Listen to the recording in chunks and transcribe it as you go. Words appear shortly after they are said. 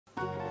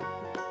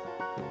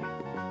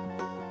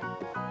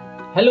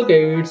Hello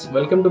kids,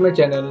 welcome to my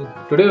channel.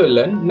 Today we'll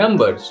learn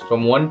numbers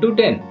from 1 to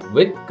 10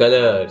 with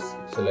colors.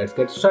 So let's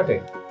get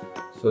started.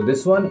 So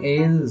this one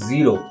is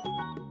 0.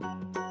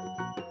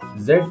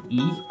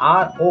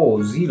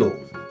 Z-E-R-O, 0.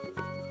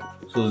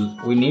 So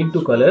we need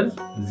to color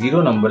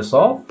 0 numbers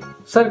of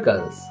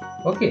circles.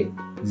 Okay,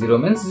 0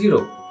 means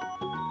 0.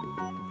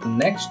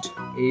 Next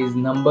is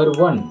number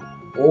 1,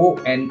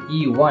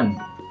 O-N-E, 1.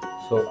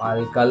 So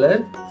I'll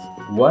color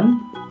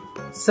 1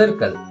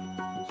 circle.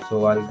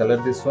 So I'll color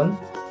this one.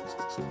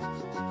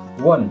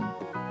 1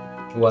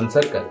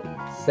 circle.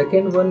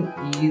 Second one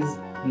is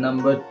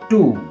number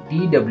 2,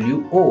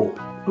 TWO,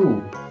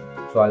 2.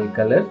 So I'll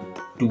color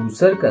 2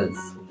 circles.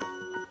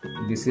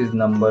 This is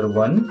number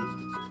 1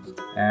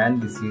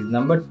 and this is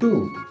number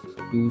 2,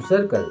 2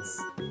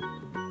 circles.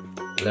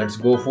 Let's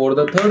go for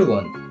the third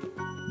one.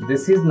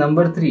 This is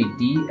number 3,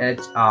 THREE,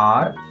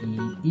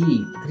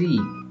 3.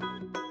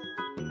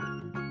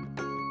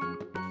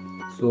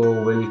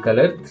 So we'll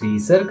color 3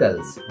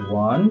 circles,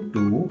 1,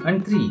 2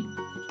 and 3.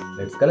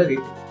 Let's color it.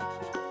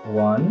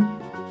 1,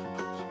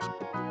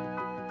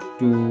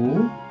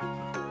 2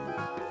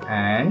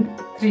 and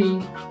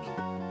 3.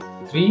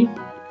 3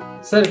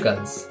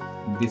 circles.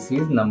 This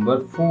is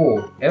number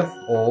 4.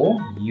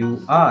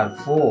 F-O-U-R,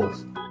 4.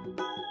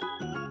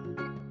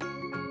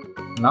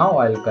 Now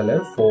I'll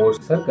color 4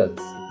 circles.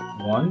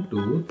 1,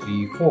 2,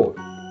 3, 4.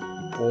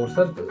 4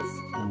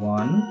 circles.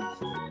 1,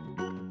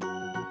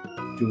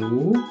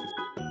 2,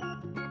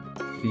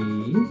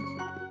 3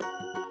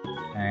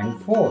 and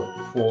 4.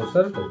 4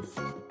 circles.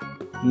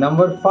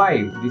 Number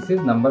 5. This is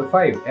number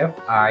 5.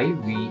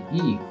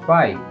 F-I-V-E,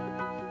 5.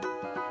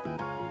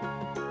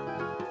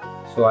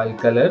 So I'll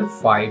color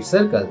 5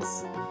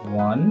 circles.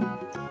 1,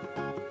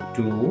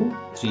 2,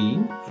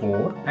 3,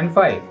 4 and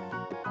 5.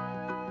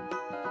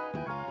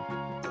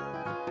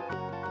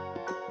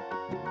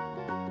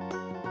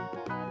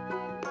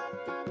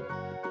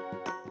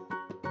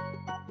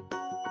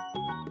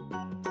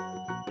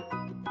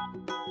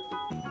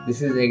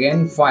 This is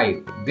again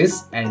 5.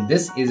 This and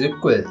this is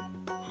equal.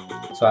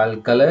 So I'll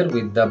color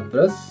with the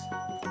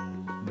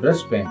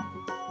brush pen.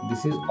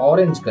 This is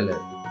orange color.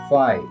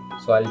 5.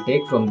 So I'll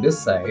take from this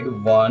side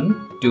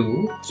 1,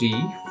 2,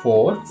 3,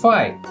 4,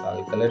 5. So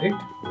I'll color it.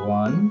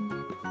 1,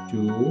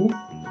 2,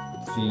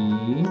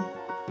 3,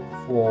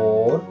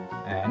 4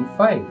 and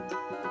 5.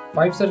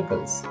 5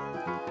 circles.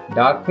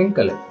 Dark pink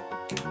color.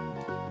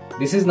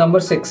 This is number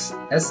 6.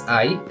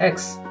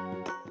 S-I-X.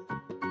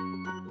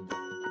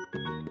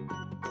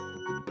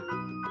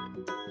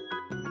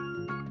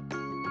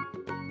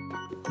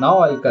 Now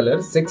I'll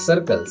color 6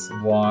 circles.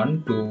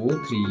 1,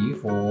 2, 3,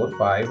 4,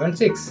 5 and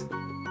 6.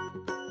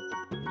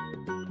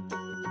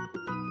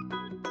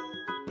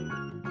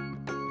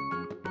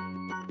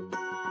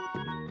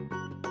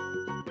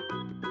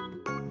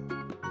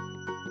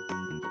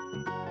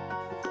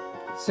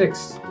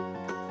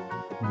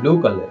 Blue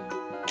color.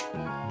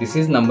 This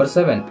is number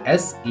 7.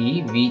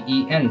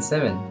 S-E-V-E-N,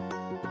 7.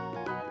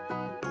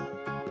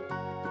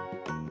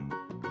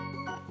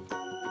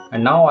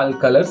 And now I'll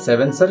color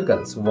 7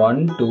 circles.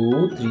 1,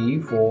 2,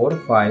 3, 4,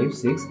 5,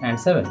 6 and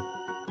 7.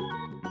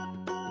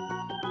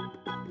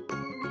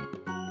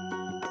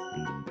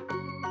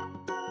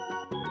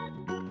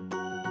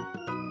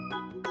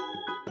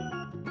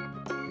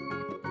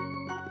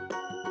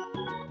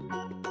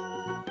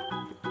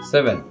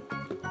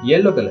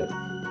 Yellow color.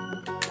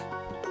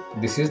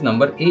 This is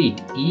number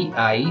 8.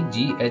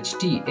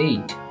 E-I-G-H-T,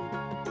 8.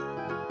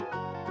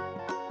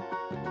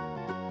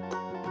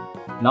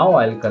 Now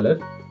I'll color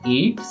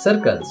 8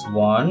 circles.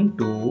 1,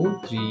 2,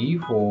 3,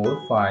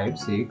 4, 5,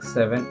 6,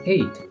 7,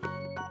 8.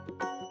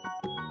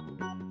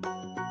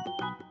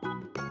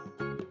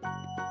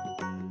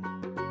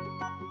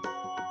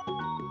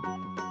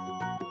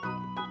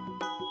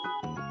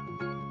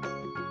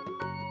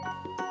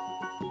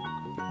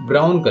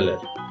 Brown color.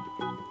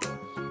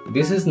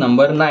 This is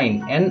number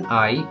 9.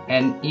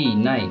 N-I-N-E,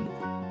 9.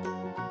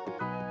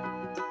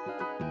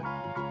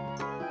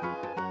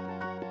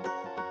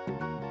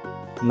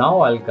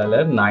 Now I'll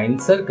color 9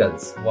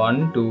 circles.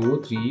 1,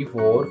 2, 3,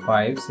 4,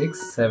 5,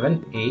 6,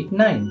 7, 8,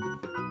 9.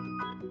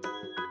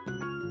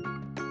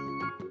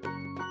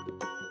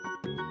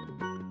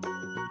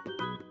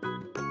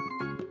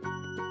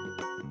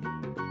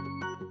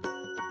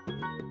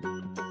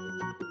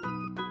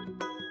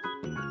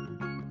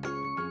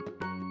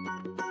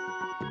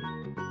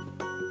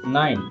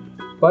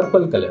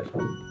 Purple color.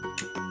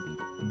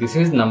 This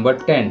is number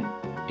 10.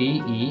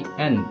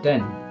 T-E-N,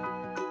 10.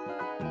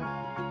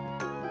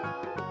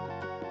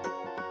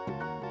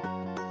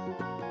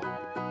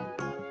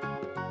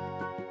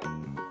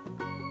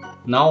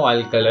 Now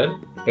I'll color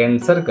 10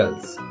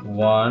 circles.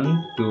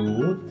 1,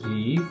 2,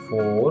 3,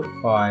 4,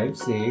 5,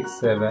 6,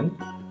 7,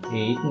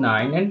 8,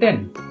 9 and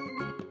 10.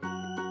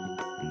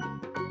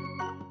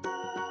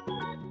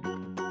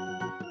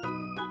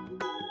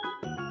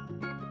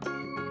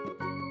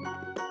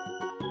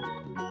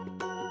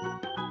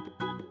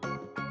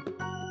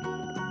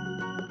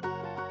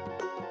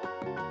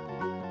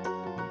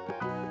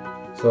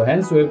 So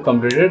hence we have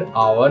completed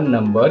our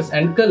numbers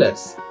and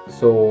colors.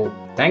 So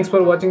thanks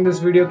for watching this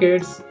video,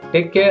 kids.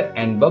 Take care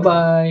and bye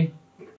bye.